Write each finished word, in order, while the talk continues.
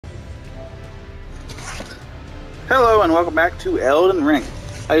Hello and welcome back to Elden Ring.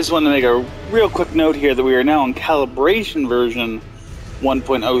 I just want to make a real quick note here that we are now on calibration version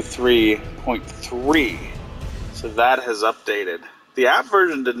 1.03.3. So that has updated. The app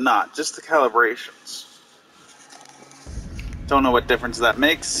version did not, just the calibrations. Don't know what difference that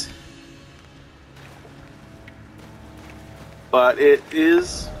makes. But it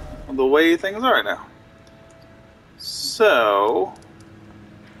is the way things are right now. So,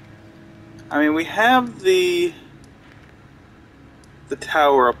 I mean, we have the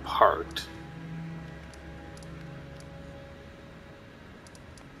tower apart.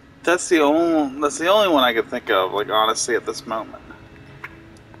 That's the only one I could think of, like, honestly, at this moment.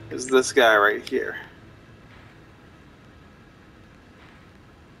 Is this guy right here.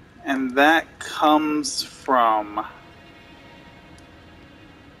 And that comes from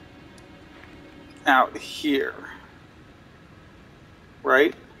out here.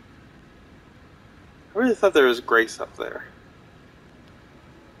 Right? I really thought there was grace up there.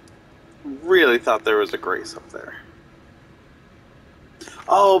 Really thought there was a grace up there.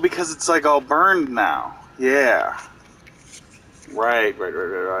 Oh, because it's like all burned now. Yeah. Right.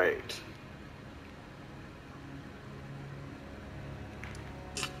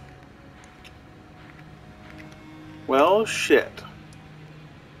 Well, shit.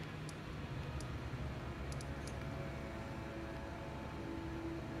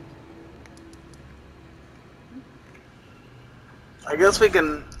 I guess we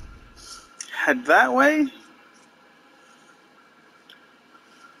can head that way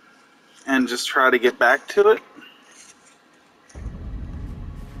and just try to get back to it.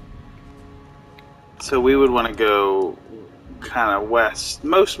 So we would want to go kind of west,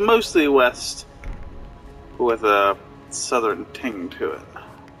 mostly west, with a southern ting to it.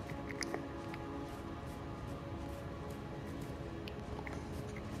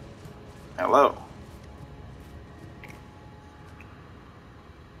 Hello.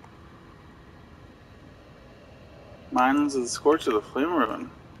 Mines of the scorch of the flame ruin.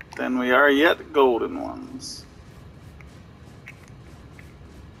 Then we are yet golden ones.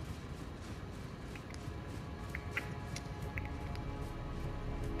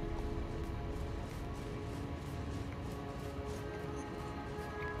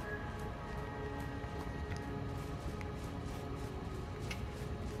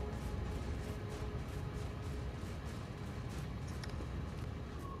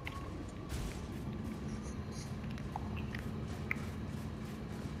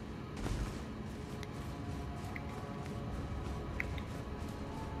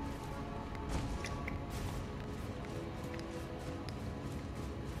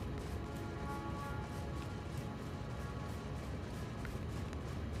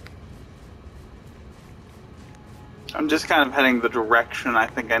 I'm just kind of heading the direction I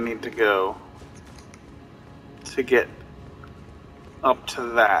think I need to go to get up to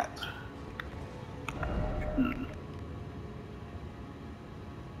that.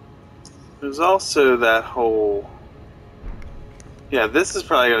 There's also that whole... Yeah, this is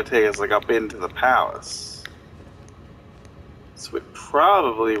probably going to take us like up into the palace. So we'd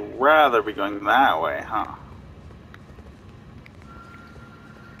probably rather be going that way, huh?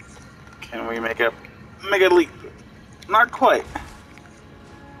 Can we make a leap? Not quite.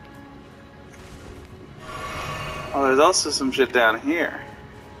 Oh, there's also some shit down here.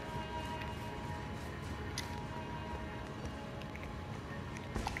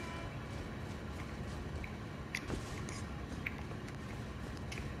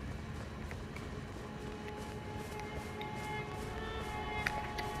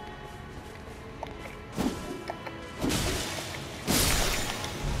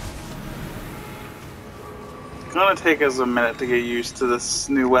 It's gonna take us a minute to get used to this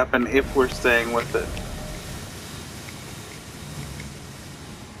new weapon if we're staying with it.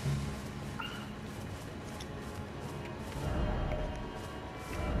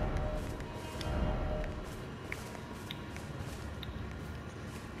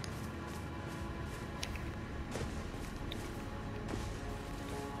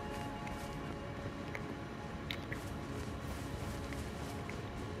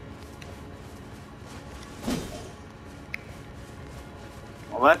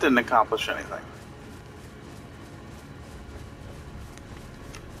 Well, that didn't accomplish anything.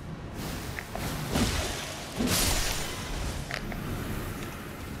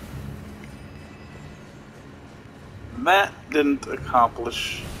 That didn't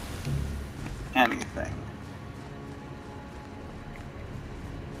accomplish anything.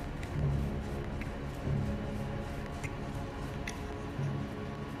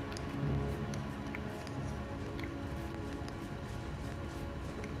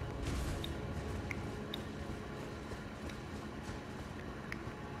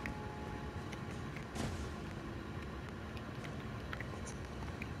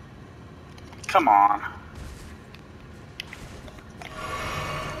 Come on.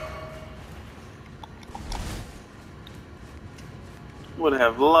 Would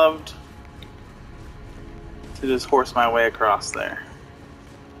have loved to just horse my way across there.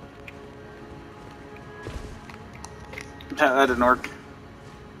 That didn't work.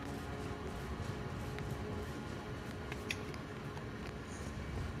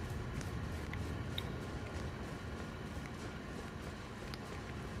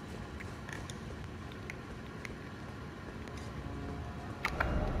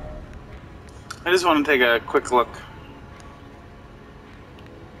 I just want to take a quick look.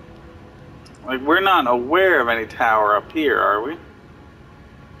 Like, we're not aware of any tower up here, are we?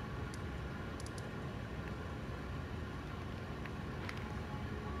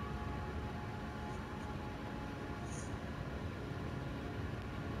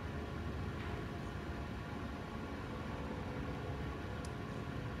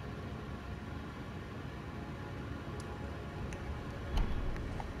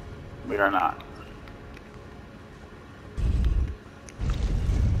 We are not.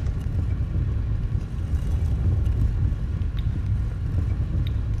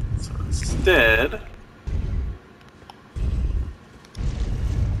 So instead,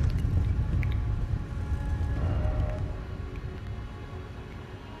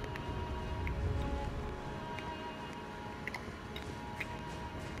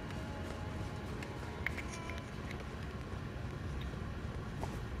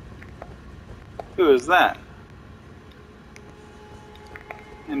 who is that?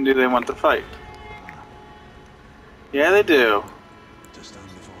 And do they want to fight? Yeah, they do.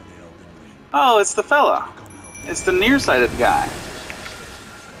 Oh, it's the fella. It's the nearsighted guy.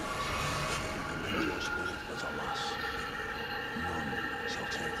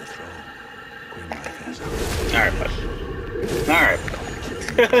 Alright, bud.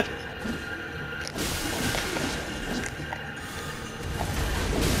 Alright.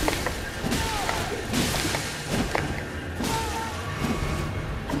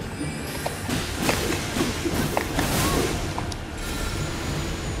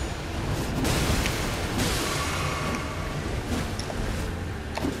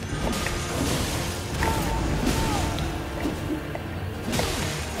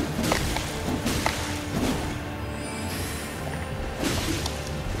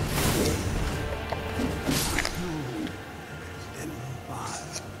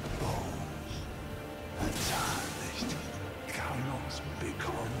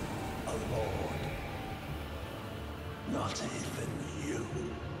 Not even you,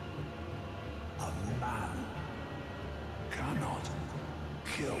 a man, cannot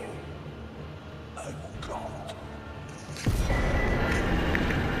kill a god.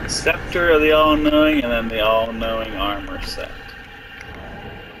 Scepter of the All-Knowing, and then the All-Knowing armor set.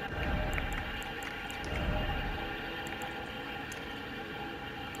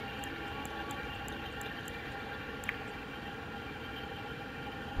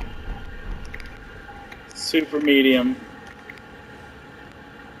 Super medium.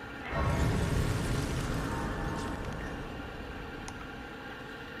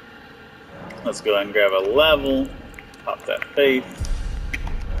 Let's go ahead and grab a level. Pop that faith.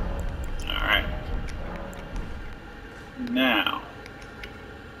 Alright. Now.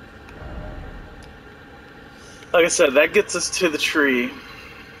 Like I said, that gets us to the tree,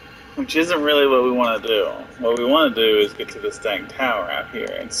 which isn't really what we want to do. What we want to do is get to this dang tower out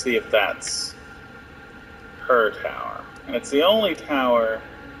here and see if that's her tower. And it's the only tower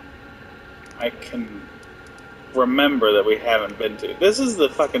I can remember that we haven't been to. This is the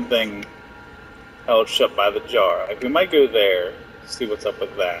fucking thing held shut by the jar. Like, we might go there, see what's up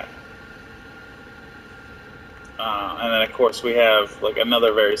with that. And then, of course, we have like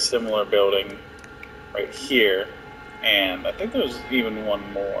another very similar building right here. And I think there's even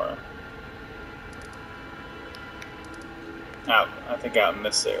one more. I think out in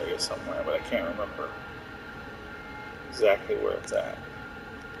this area somewhere, but I can't remember exactly where it's at.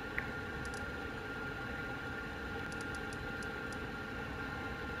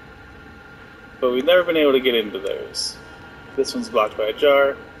 But we've never been able to get into those. This one's blocked by a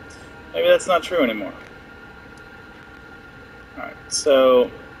jar. Maybe that's not true anymore. Alright, so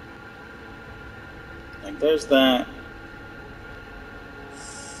like there's that.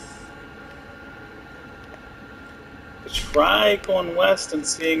 Try going west and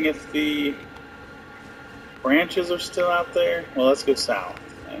seeing if the branches are still out there. Well, let's go south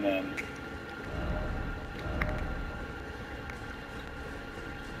and then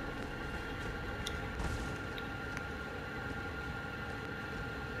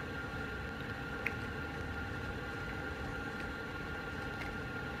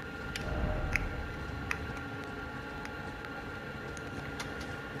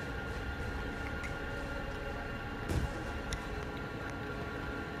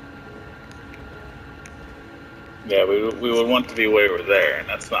Yeah, we would want to be way over there, and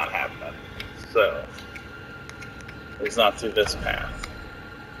that's not happening. So, it's not through this path.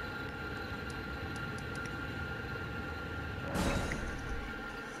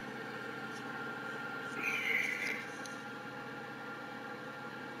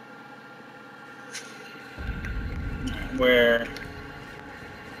 Where?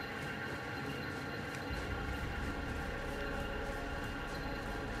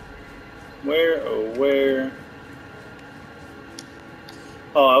 Where, oh where?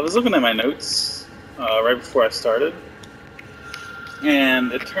 Oh, I was looking at my notes right before I started,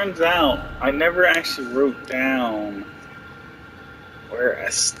 and it turns out I never actually wrote down where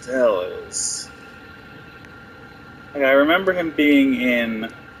Astel is. Like, I remember him being in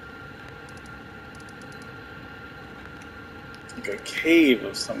like a cave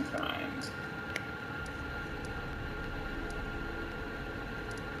of some kind.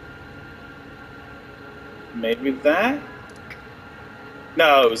 Maybe that?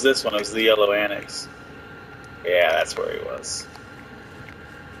 No, it was this one. It was the Yellow Annex. Yeah, that's where he was.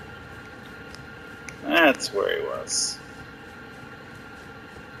 That's where he was.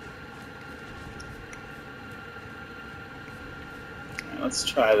 Right, let's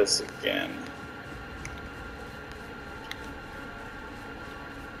try this again.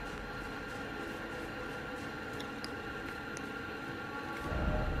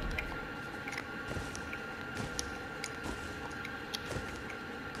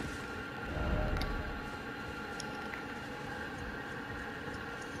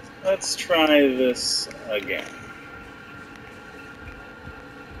 Let's try this again.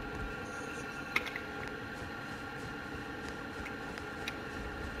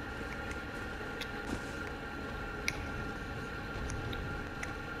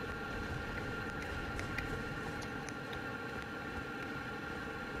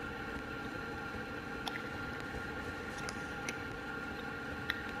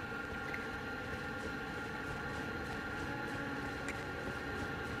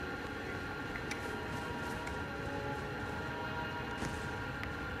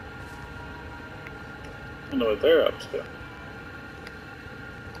 I don't know what they're up to.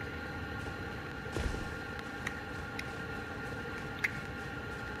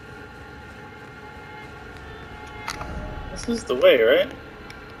 This is the way, right?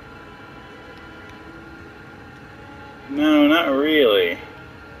 No, not really.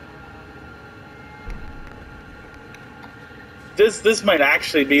 This might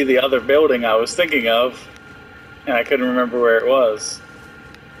actually be the other building I was thinking of, and I couldn't remember where it was.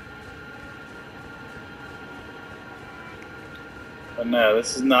 But no,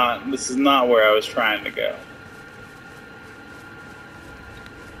 this is not where I was trying to go.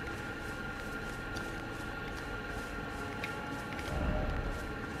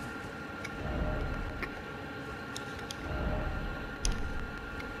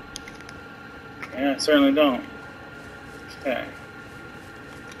 Yeah, I certainly don't. Okay.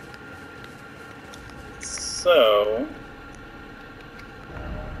 So,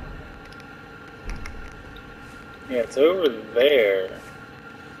 yeah, it's over there.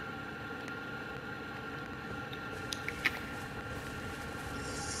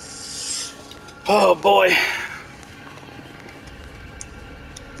 Oh boy.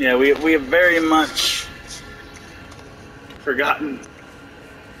 Yeah, we have very much forgotten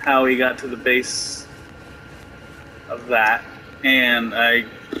how we got to the base of that, and I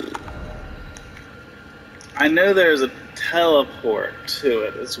know there's a teleport to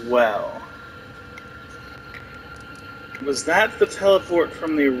it as well. Was that the teleport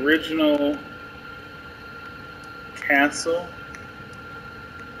from the original castle?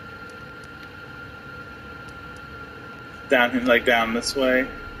 Down, like down this way?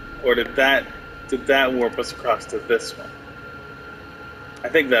 Or did that warp us across to this one? I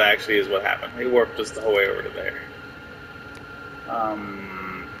think that actually is what happened. It warped us the whole way over to there.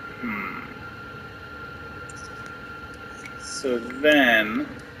 So then,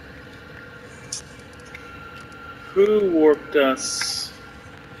 who warped us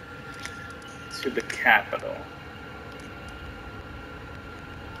to the capital?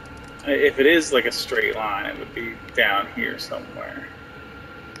 If it is like a straight line, it would be down here somewhere.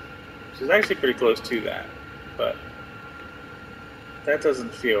 Which is actually pretty close to that, but that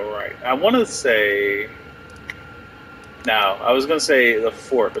doesn't feel right. I want to say... No, I was going to say the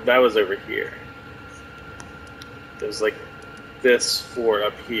fort, but that was over here. There's like this fort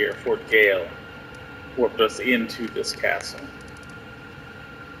up here, Fort Gale, warped us into this castle.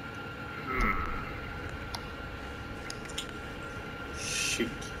 Shoot.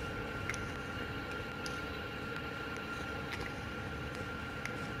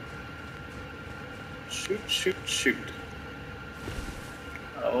 Shoot, shoot, shoot.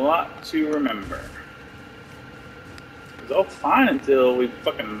 A lot to remember. It was all fine until we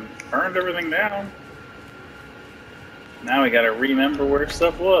fucking burned everything down. Now we gotta remember where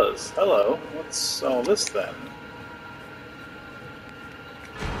stuff was. Hello, what's all this then?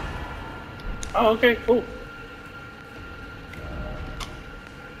 Oh, okay, cool.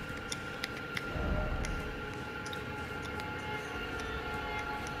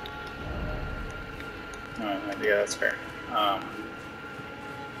 Oh, yeah, that's fair.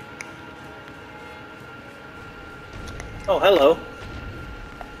 Oh, hello.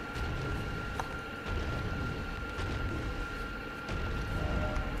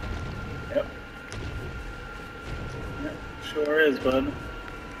 Yep. Yep, sure is, bud.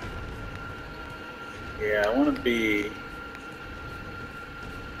 Yeah, I want to be...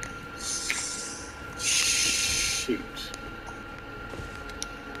 Shoot.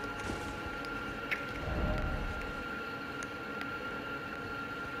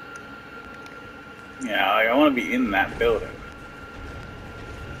 Yeah, I want to be in that building.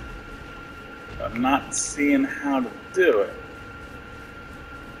 I'm not seeing how to do it.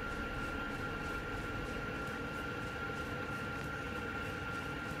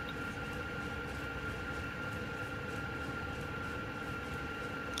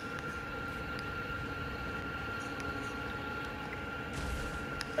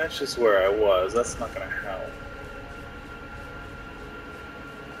 That's just where I was. That's not going to help.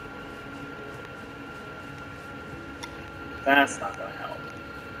 That's not going to help.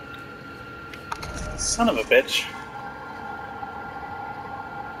 Son of a bitch.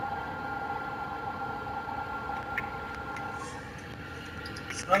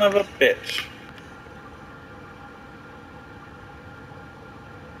 Son of a bitch.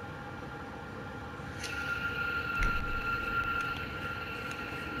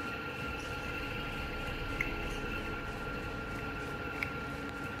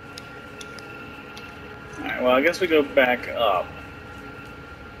 Alright, well, I guess we go back up.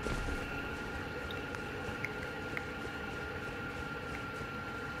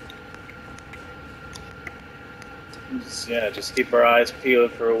 Just keep our eyes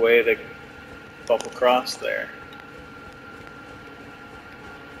peeled for a way to bump across there.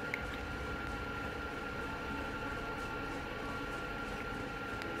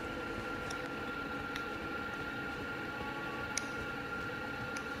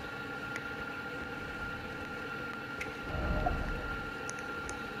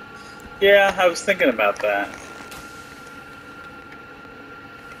 Yeah, I was thinking about that.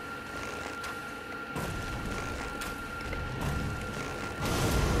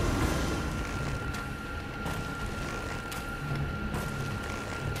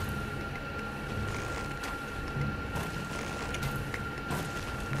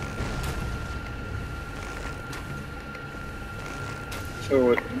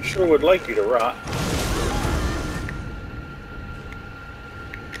 Sure would like you to rot.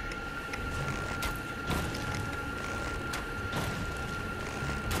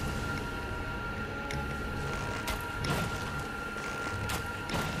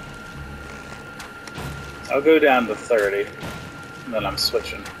 I'll go down to 30, and then I'm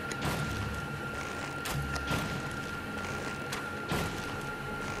switching.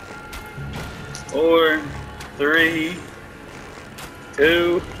 Four, 3,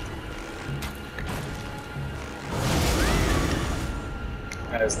 2.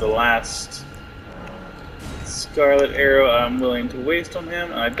 As the last scarlet arrow I'm willing to waste on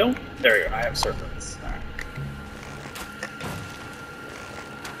him, and I don't. There we go. I have serpents. All right.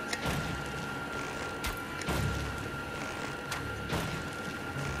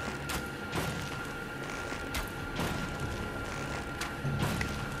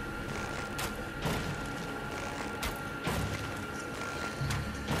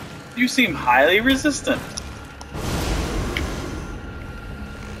 You seem highly resistant.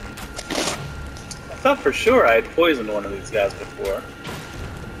 I thought for sure I had poisoned one of these guys before.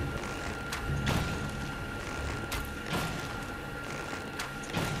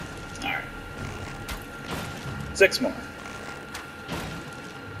 Alright. 6 more.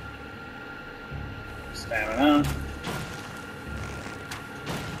 Stamina.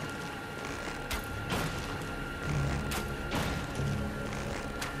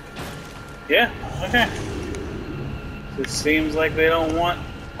 Yeah, okay. It seems like they don't want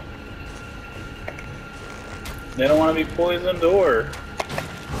to be poisoned or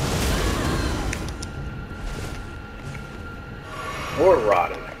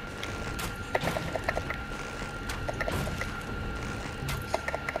rotted.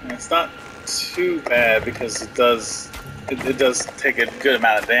 And it's not too bad because it does take a good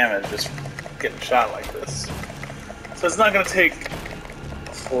amount of damage just getting shot like this. So it's not going to take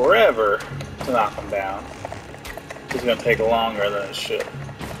forever to knock them down. It's going to take longer than it should.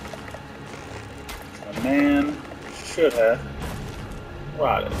 A man should have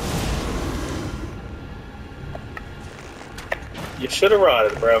rotted. You should have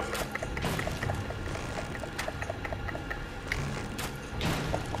rotted, bro.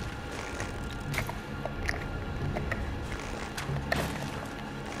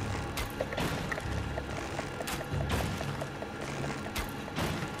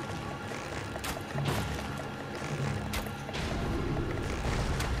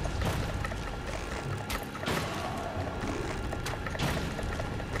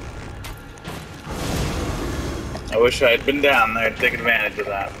 I wish I had been down there to take advantage of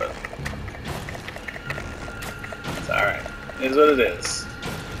that, but it's alright. It is what it is.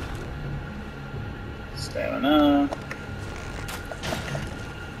 Stamina.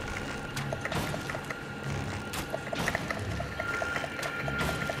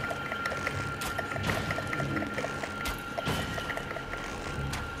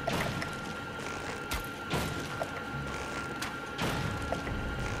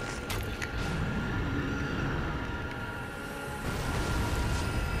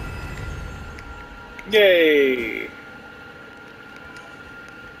 Yay!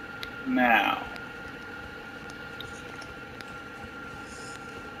 Now.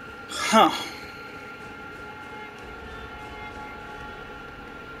 Huh.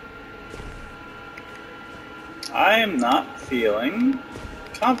 I am not feeling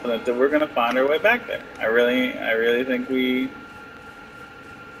confident that we're gonna find our way back there. I really think we...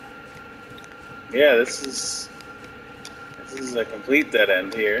 Yeah, this is a complete dead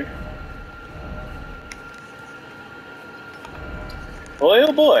end here. Boy,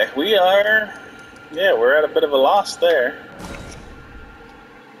 oh boy, we are... Yeah, we're at a bit of a loss there.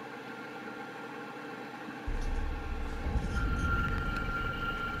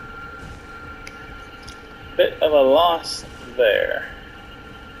 Bit of a loss there.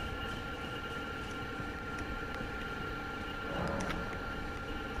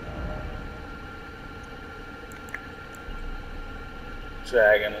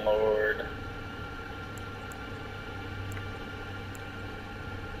 Dragon Lord.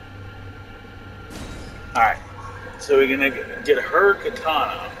 Alright, so we're gonna get her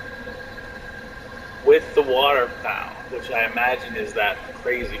katana with the water pound, which I imagine is that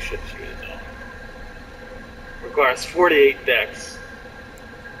crazy shit she is on. Requires 48 dex.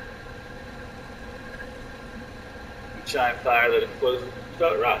 Giant fire that explodes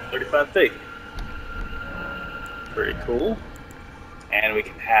around 35 feet. Pretty cool. And we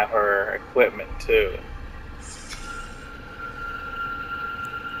can have her equipment too.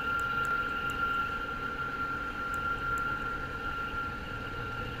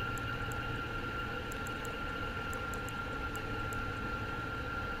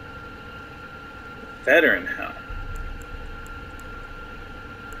 Veteran helm.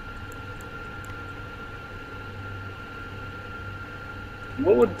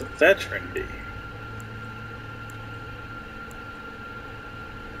 What would the veteran be?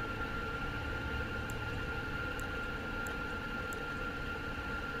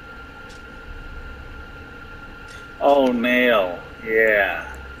 Oh, nail. Yeah.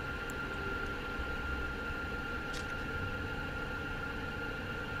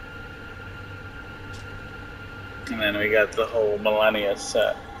 And then we got the whole Millennia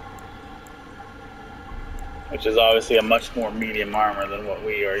set, which is obviously a much more medium armor than what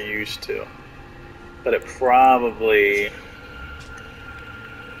we are used to. But it probably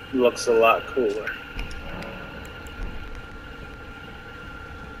looks a lot cooler.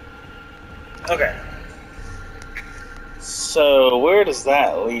 Okay. So where does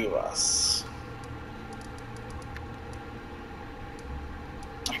that leave us?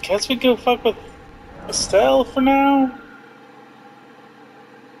 I guess we go fuck with Astel for now?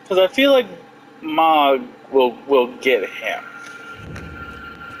 Because I feel like Mog will get him.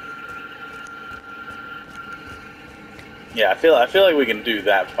 Yeah, I feel like we can do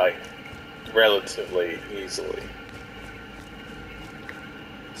that fight relatively easily.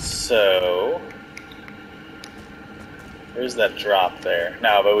 So there's that drop there.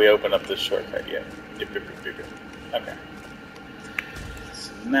 No, but we open up this shortcut yet. Okay.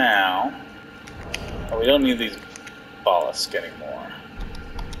 So now, oh, we don't need these ballasts anymore.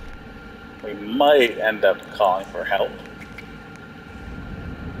 We might end up calling for help.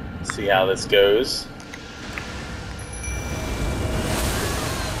 See how this goes.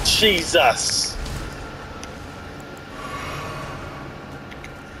 Jesus!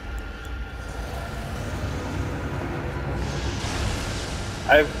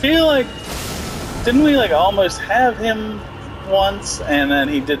 I feel like Didn't we like almost have him once, and then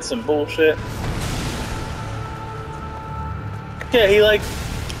he did some bullshit? Yeah,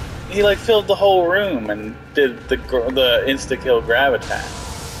 he filled the whole room and did the insta kill grab attack.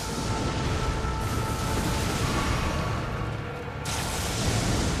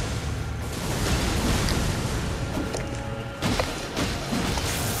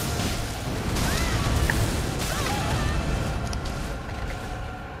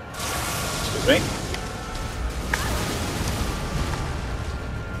 Excuse me.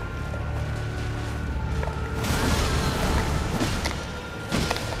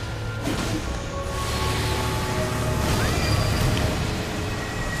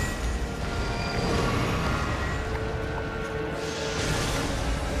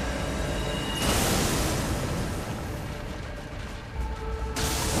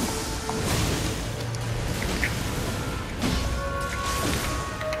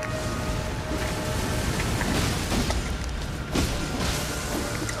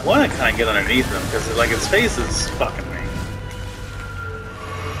 I want to kind of get underneath him because, like, his face is fucking me.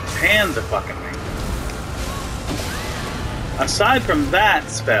 His hands are fucking me. Aside from that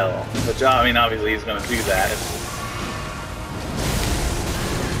spell, which I mean, obviously he's gonna do that.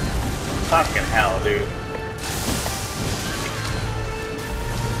 Fucking hell, dude.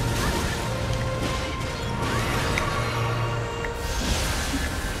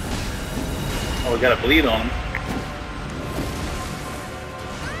 Oh, we got a bleed on him.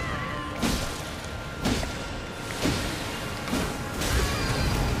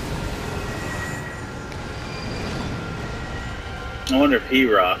 I wonder if he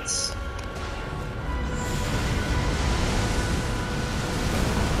rots.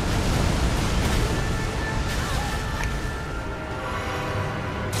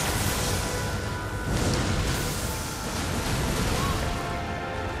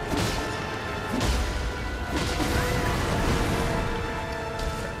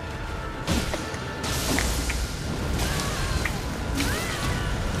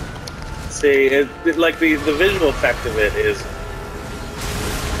 See, like the visual effect of it is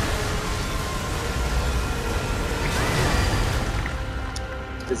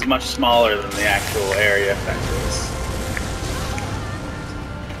much smaller than the actual area effect is.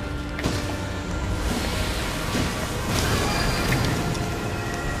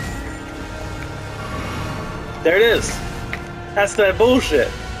 There it is. That's that bullshit.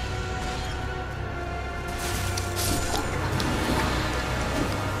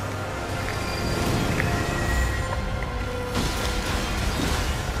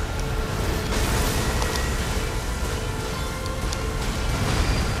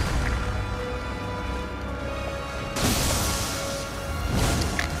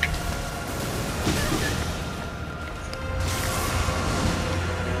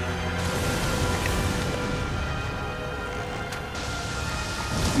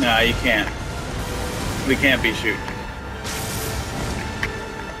 No, you can't. We can't be shooting.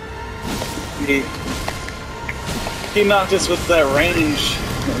 He knocked us with that range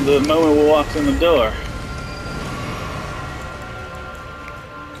the moment we walked in the door.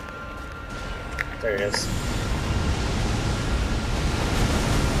 There he is.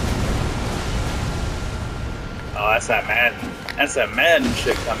 Oh, that's that Madden. That's that Madden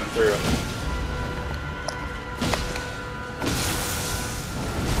shit coming through.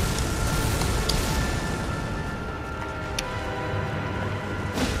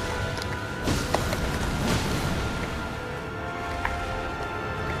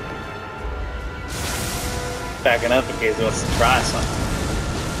 Backing up in case he wants to try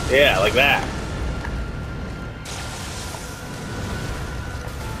something. Yeah, like that.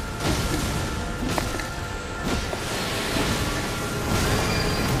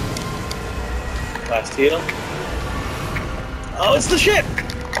 Last heal. Oh, it's the shit!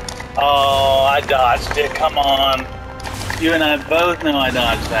 Oh, I dodged it. Come on. You and I both know I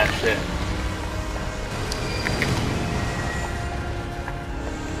dodged that shit.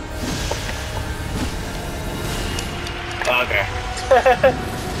 Okay.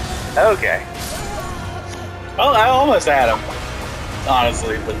 Okay. Oh, I almost had him.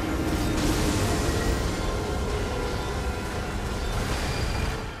 Honestly, but...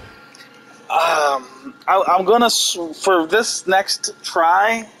 I'm gonna, for this next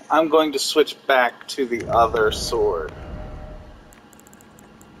try, I'm going to switch back to the other sword.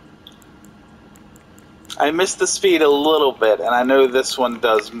 I missed the speed a little bit, and I know this one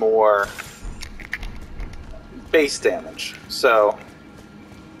does more base damage, so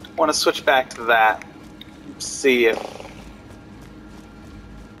I want to switch back to that, see if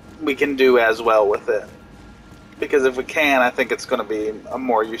we can do as well with it. Because if we can, I think it's going to be a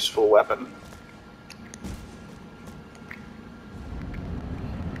more useful weapon.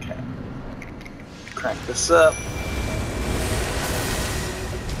 Crank this up.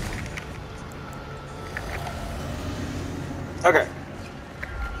 Okay.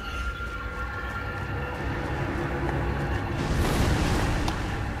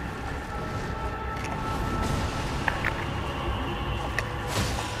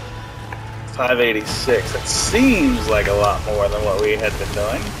 $586. That seems like a lot more than what we had been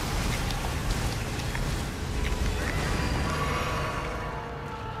doing.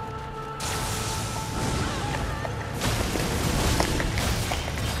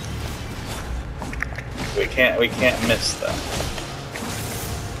 We can't miss them.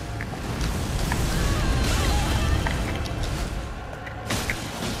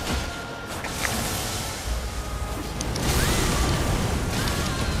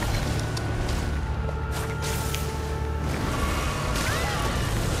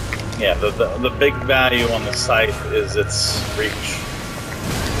 Yeah, the big value on the site is its reach.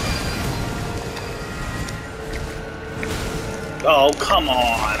 Oh, come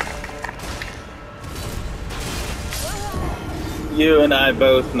on. You and I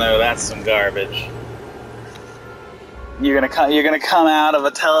both know that's some garbage. You're gonna come out of a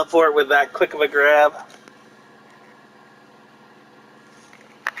teleport with that quick of a grab?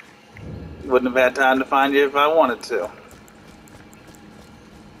 Wouldn't have had time to find you if I wanted to.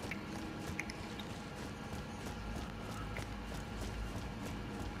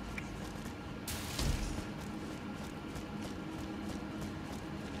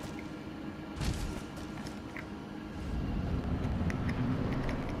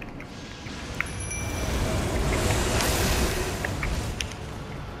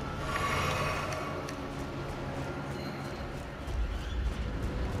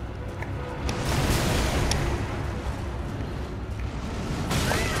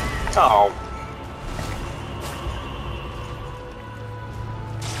 Oh.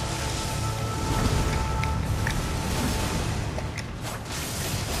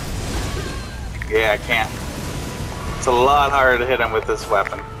 Yeah, I can't. It's a lot harder to hit him with this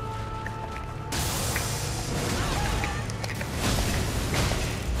weapon.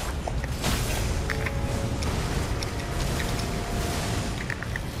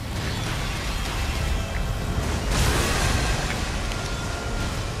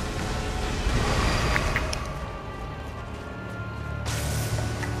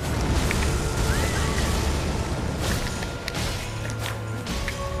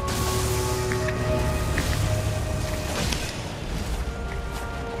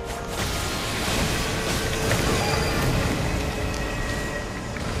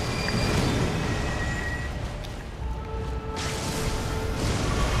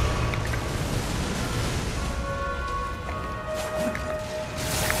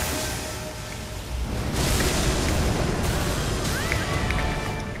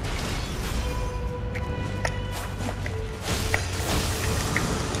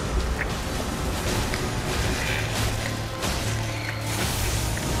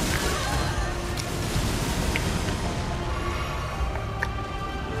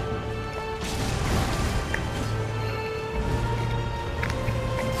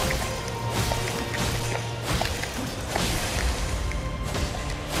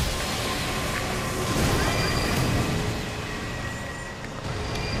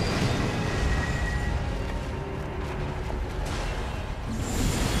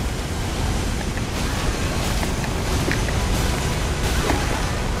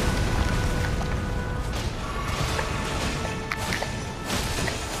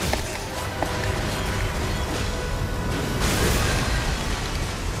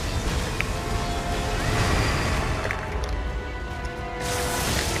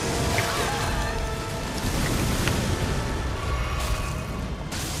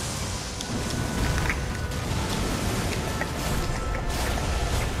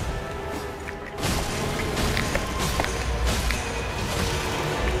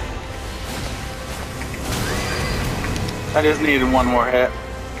 I just needed one more hit.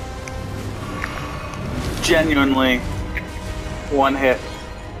 Genuinely, one hit.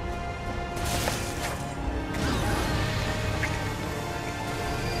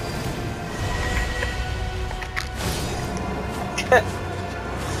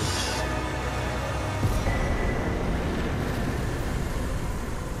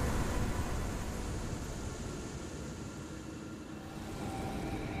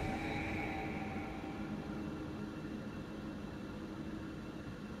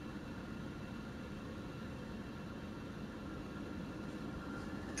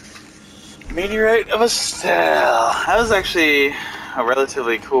 Meteorite of Astel. That was actually a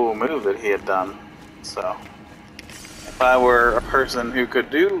relatively cool move that he had done. So, if I were a person who could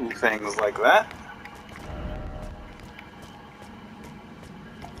do things like that,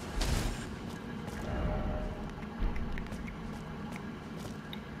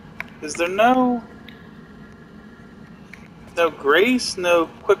 Is there no grace, no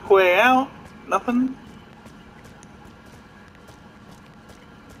quick way out? Nothing?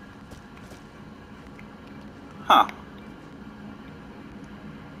 Huh.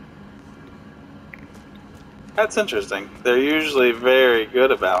 That's interesting. They're usually very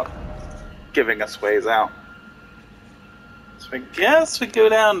good about giving us ways out. So I guess we go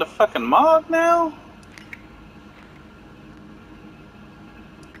down to fucking Mog now?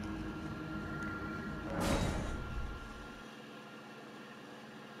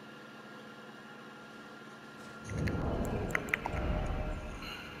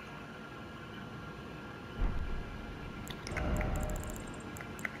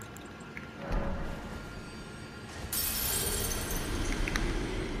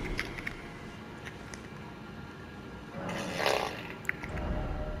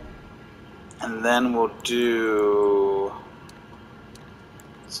 And then we'll do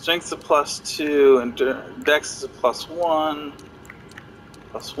strength of +2 and dex is a +1.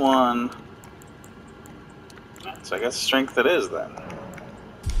 +1. So I guess strength it is then.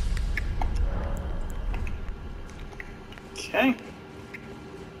 Okay.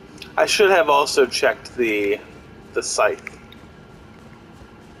 I should have also checked the scythe.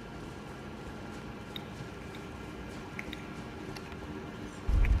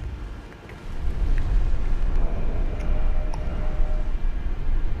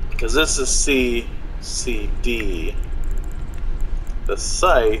 Because this is C, C, D. The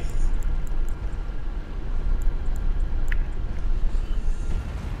scythe,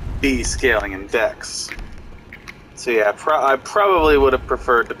 B scaling in dex. So yeah, I probably would have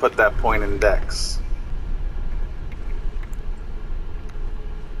preferred to put that point in dex.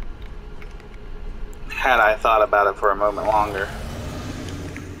 Had I thought about it for a moment longer.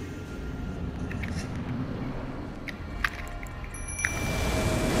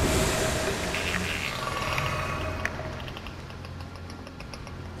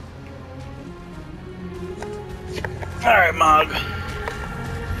 Alright, Mog.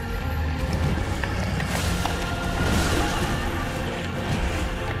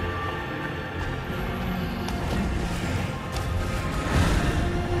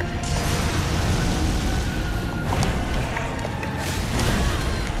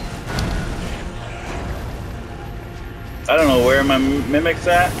 I don't know where my mimic's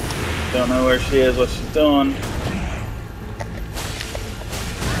at. Don't know where she is, what she's doing.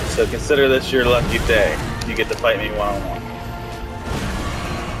 So consider this your lucky day. You get to fight me one-on-one.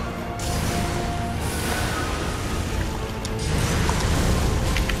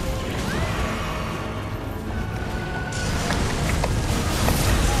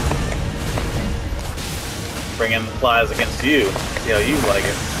 Bring in the flies against you. See how you like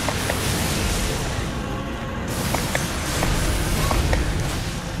it.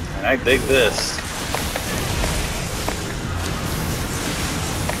 And I dig this.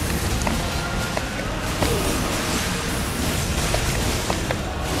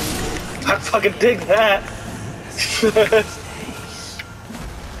 I fucking dig that.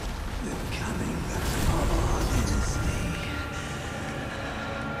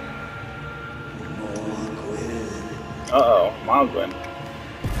 Uh-oh, Mogwin.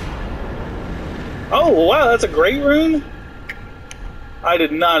 Oh, wow, that's a great rune? I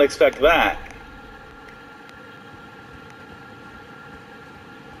did not expect that.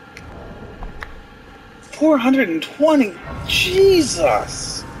 $420.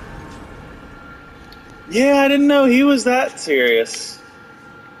 Jesus. Yeah, I didn't know he was that serious.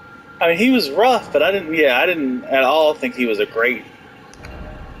 I mean, he was rough, but I didn't at all think he was a great.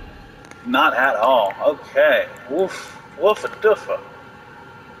 Not at all. Okay. Woof. Woofa doofa.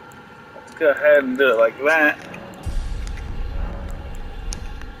 Let's go ahead and do it like that.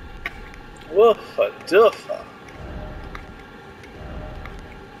 Woofa doofa.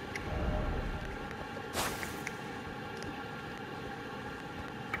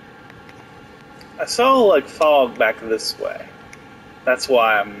 I saw like fog back this way. That's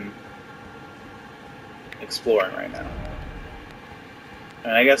why I'm exploring right now.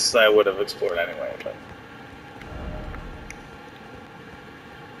 And I guess I would have explored anyway, but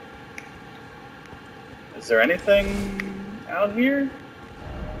is there anything out here?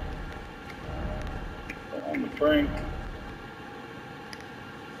 On the brink.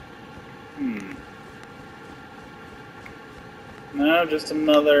 No, just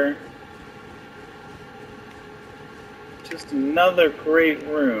another great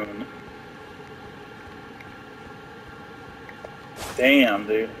rune. Damn,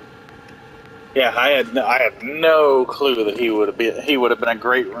 dude. Yeah, I had no clue that he would have been a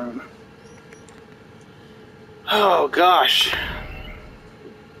great rune. Oh gosh.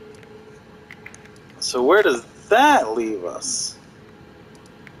 So where does that leave us?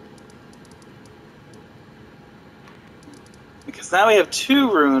 Because now we have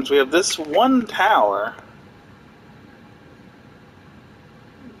 2 rooms. We have this one tower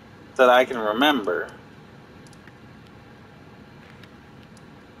that I can remember.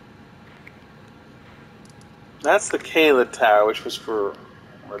 That's the Kaled Tower, which was for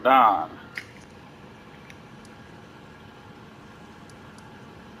Radon.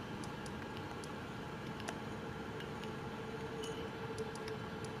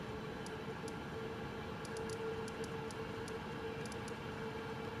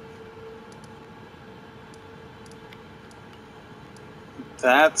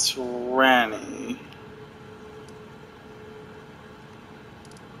 That's Rennie.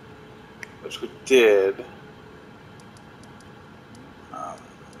 Which we did.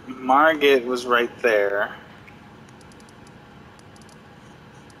 Margit was right there.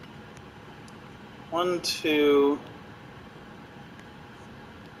 1, 2,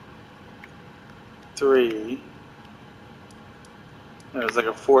 3. There's like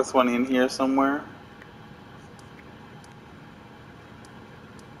a 4th one in here somewhere.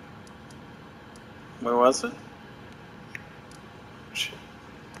 Where was it? Shit.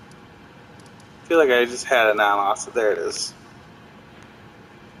 I feel like I just had it now. Lost it. There it is.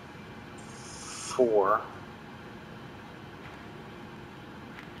 4.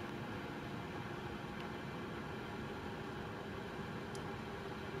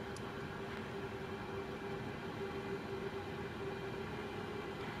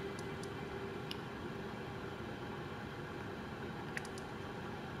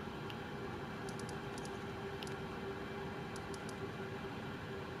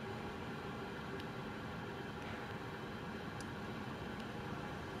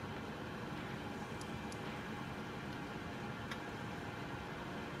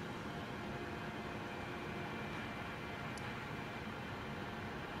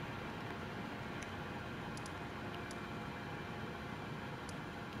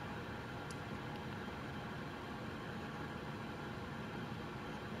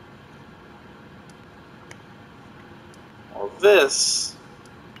 Well, this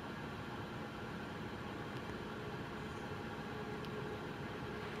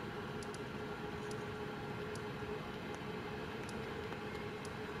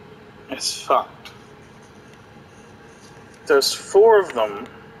is fucked. There's 4 of them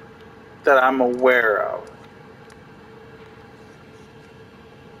that I'm aware of.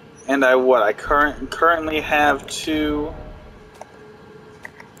 And I currently have 2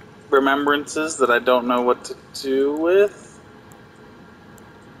 remembrances that I don't know what to do with.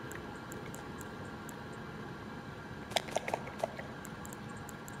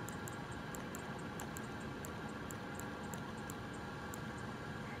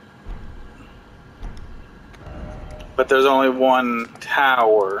 But there's only 1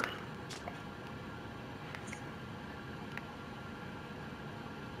 tower.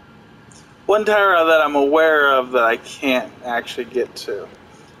 One tower that I'm aware of that I can't actually get to.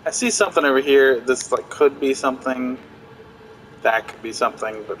 I see something over here. This like could be something. That could be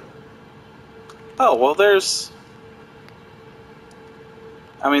something, but oh well. There's.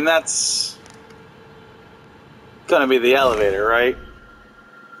 I mean, that's gonna be the elevator, right?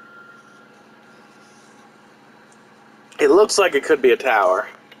 It looks like it could be a tower,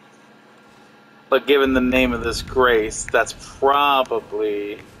 but given the name of this grace, that's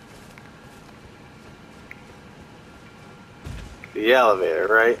probably the elevator,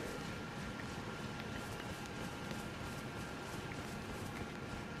 right?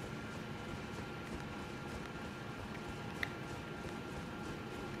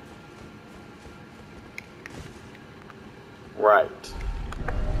 Right.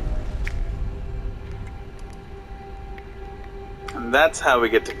 And that's how we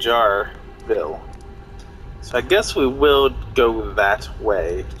get to Jarville. So I guess we will go that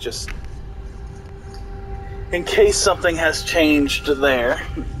way, just in case something has changed there.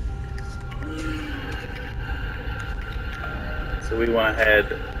 So we want to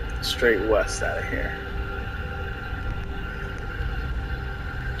head straight west out of here.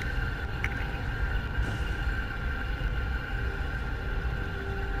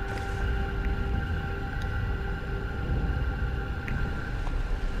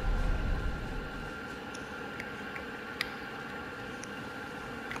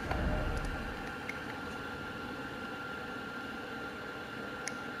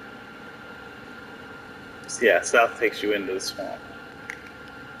 Yeah, south takes you into the swamp.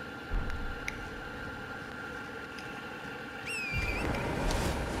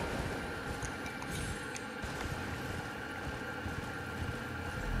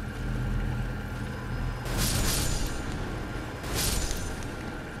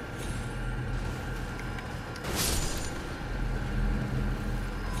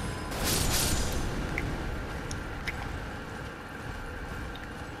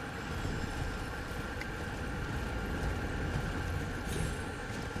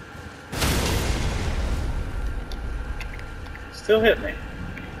 Still hit me.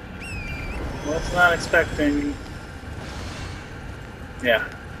 Was not expecting. Yeah.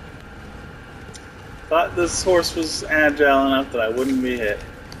 Thought this horse was agile enough that I wouldn't be hit.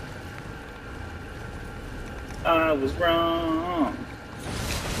 I was wrong.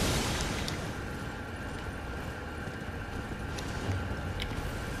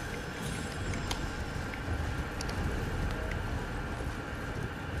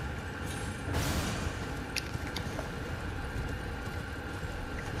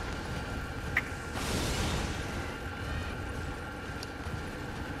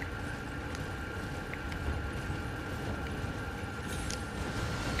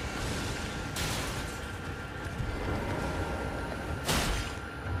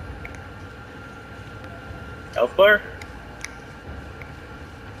 Elf player?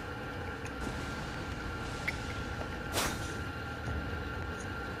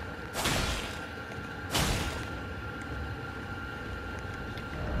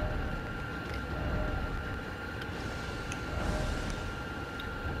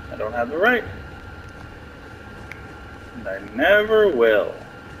 I don't have the right. And I never will.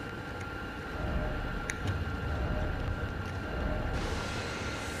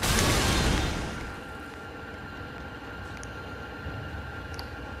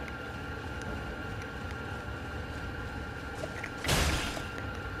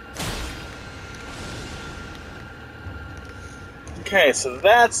 Okay, so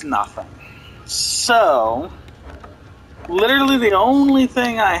that's nothing. So, literally the only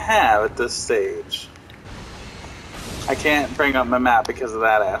thing I have at this stage. I can't bring up my map because of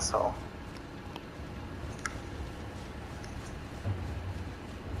that asshole.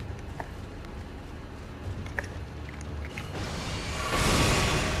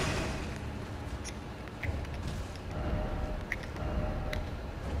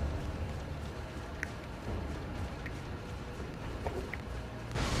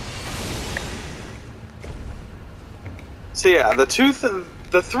 So yeah,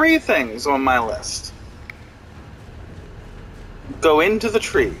 the three things on my list. Go into the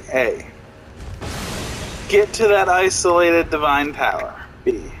tree, A. Get to that isolated divine power,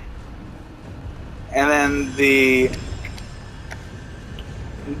 B. And then the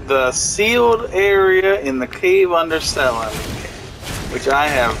sealed area in the cave under Stellan, which I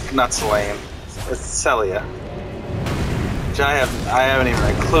have not slain. It's Celia. Which I haven't even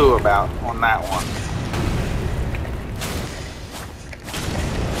a clue about on that one.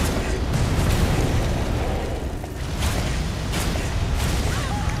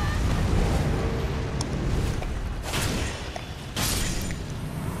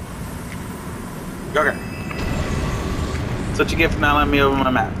 Okay. That's what you get for not letting me over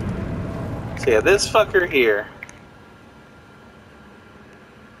my map. So yeah, this fucker here.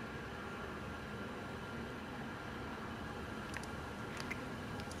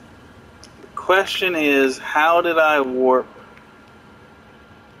 The question is, how did I warp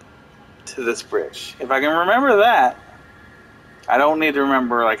to this bridge? If I can remember that, I don't need to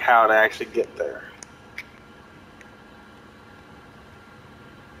remember like how to actually get there.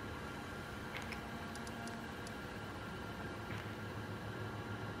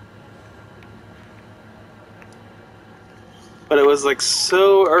 But it was like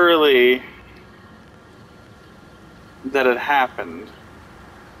so early that it happened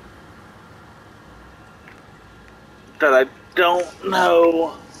that I don't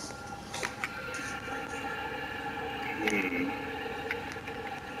know.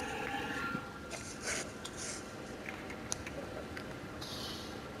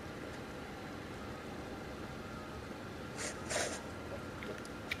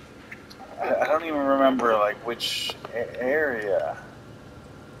 I don't even remember like which area.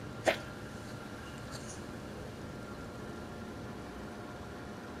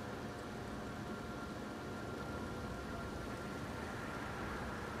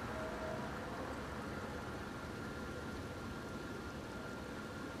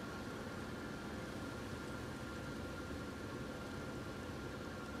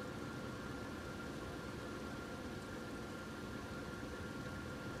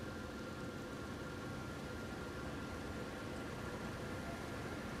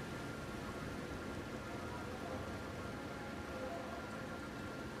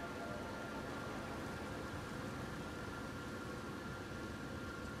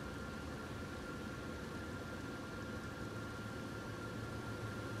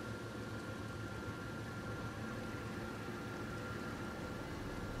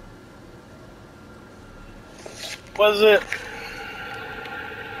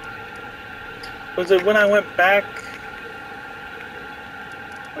 Was it when I went back,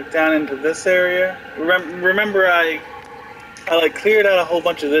 like down into this area? Remember I I like cleared out a whole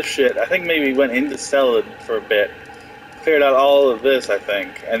bunch of this shit. I think maybe went into Selid for a bit. Cleared out all of this, I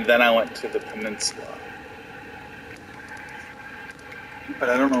think, and then I went to the peninsula. But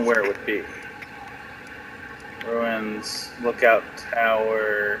I don't know where it would be. Ruins, Lookout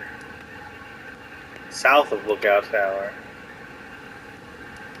Tower, south of Lookout Tower.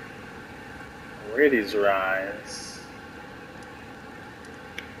 Riddy's Rise.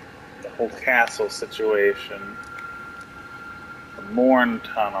 The whole castle situation. The Morn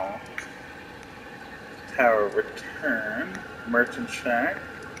Tunnel. Tower of Return. Merchant Shack.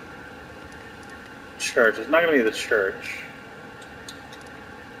 Church. It's not going to be the church.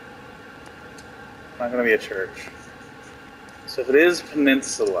 Not going to be a church. So if it is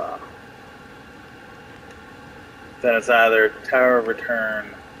Peninsula, then it's either Tower of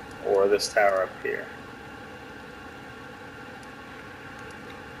Return or this tower up here.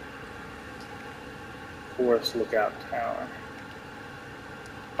 Forest Lookout Tower.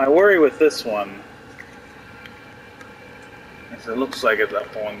 My worry with this one is it looks like it's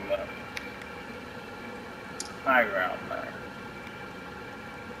up on the high ground there.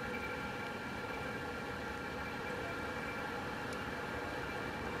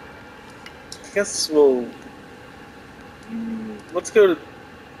 I guess we'll let's go to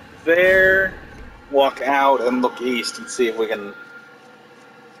there, walk out, and look east and see if we can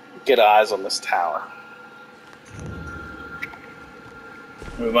get eyes on this tower.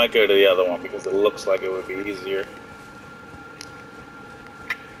 We might go to the other one because it looks like it would be easier.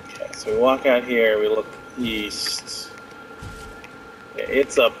 Okay, so we walk out here, we look east. Yeah,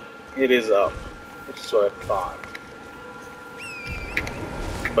 it's up. It is up, which is what I thought.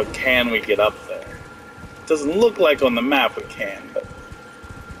 But can we get up there? It doesn't look like on the map we can, but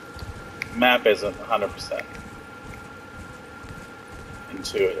the map isn't 100%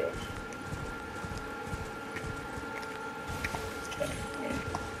 intuitive. Okay,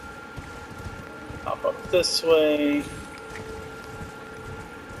 hop up this way.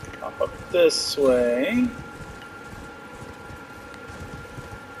 Hop up this way.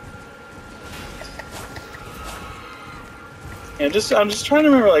 And I'm just trying to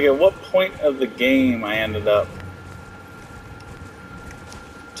remember, like, at what point of the game I ended up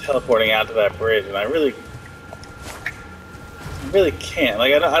teleporting out to that bridge, and I really can't.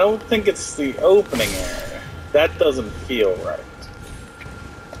 Like, I don't think it's the opening area. That doesn't feel right.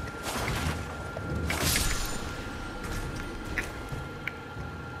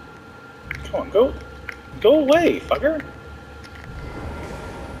 Come on, go away, fucker.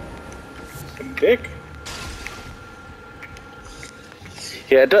 Fucking dick.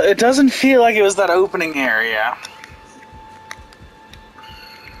 Yeah, it doesn't feel like it was that opening area.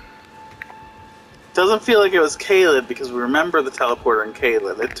 It doesn't feel like it was Caelid because we remember the teleporter in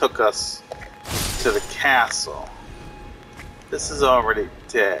Caelid. It took us to the castle. This is already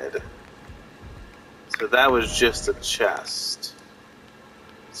dead. So that was just a chest.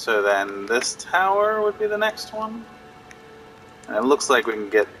 So then this tower would be the next one. And it looks like we can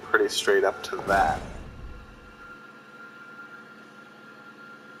get pretty straight up to that.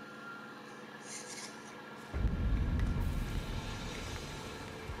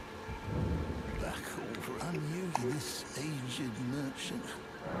 This aged merchant.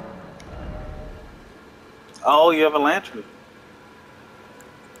 Oh, you have a lantern.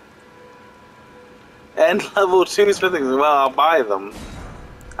 And level 2 smithing. Well, I'll buy them.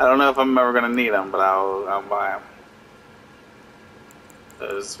 I don't know if I'm ever gonna need them, but I'll buy them.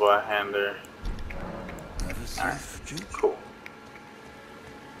 There's Swahander. Alright, cool.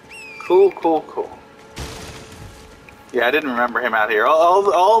 Cool. Yeah, I didn't remember him out here.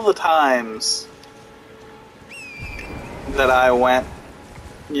 All the times that I went,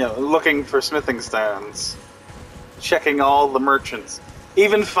 looking for smithing stones, checking all the merchants,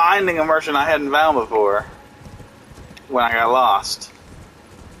 even finding a merchant I hadn't found before when I got lost.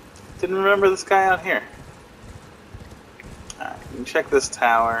 Didn't remember this guy out here. Alright, we can check this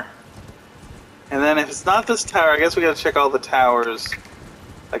tower. And then if it's not this tower, I guess we gotta check all the towers,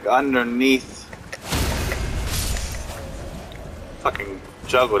 like underneath. Fucking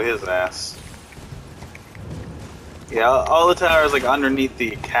juggled his ass. Yeah, all the towers like underneath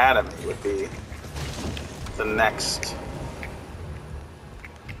the academy would be the next.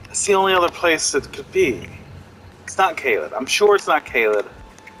 That's the only other place it could be. It's not Caelid. I'm sure it's not Caelid.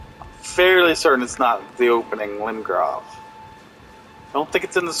 I'm fairly certain it's not the opening Limgrave. I don't think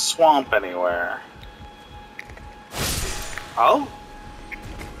it's in the swamp anywhere. Oh?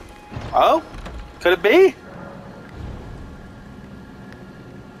 Oh? Could it be?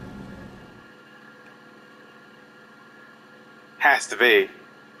 Has to be.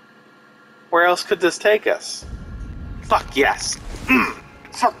 Where else could this take us? Fuck yes.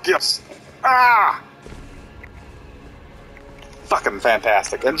 Fuck yes. Ah! Fucking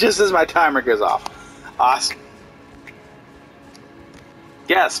fantastic. And just as my timer goes off. Awesome.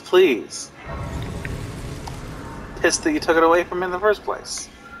 Yes, please. Pissed that you took it away from me in the first place.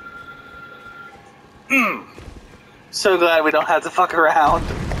 So glad we don't have to fuck around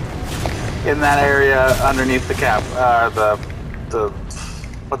in that area underneath the cap.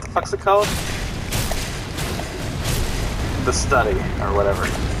 What the fuck's it called? The study, or whatever.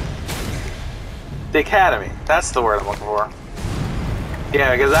 The academy. That's the word I'm looking for.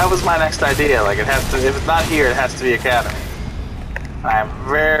 Yeah, because that was my next idea. Like, it has to, if it's not here, it has to be academy. I'm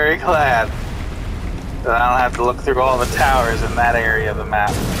very glad that I don't have to look through all the towers in that area of the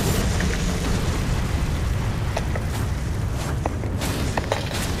map.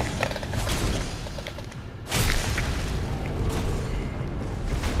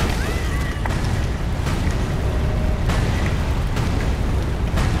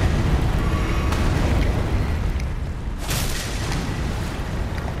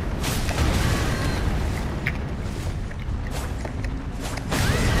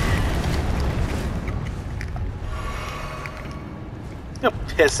 You're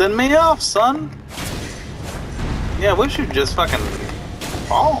pissing me off, son. Yeah, we should just fucking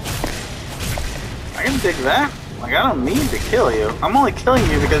fall. I can dig that. Like, I don't need to kill you. I'm only killing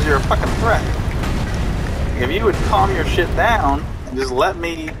you because you're a fucking threat. If you would calm your shit down and just let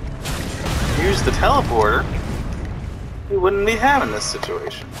me use the teleporter, we wouldn't be having this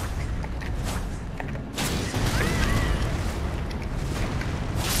situation.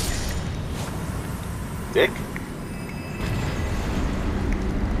 Dick.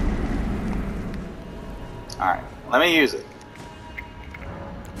 Alright, let me use it.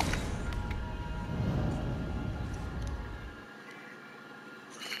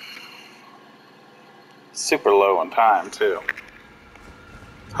 Super low on time, too.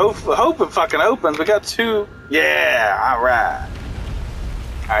 Hope it fucking opens. We got two. Yeah, alright.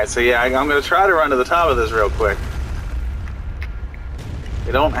 Alright, so yeah, I'm gonna try to run to the top of this real quick.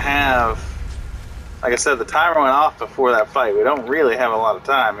 We don't have... Like I said, the timer went off before that fight. We don't really have a lot of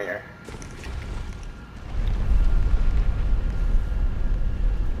time here.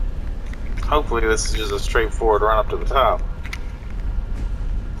 Hopefully this is just a straightforward run up to the top.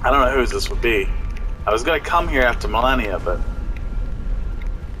 I don't know whose this would be. I was gonna come here after Millennia, but...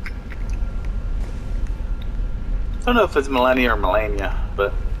 I don't know if it's Millennia or Melania,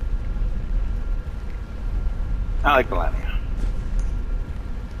 but... I like Millennia.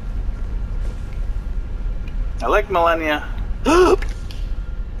 I like Millennia.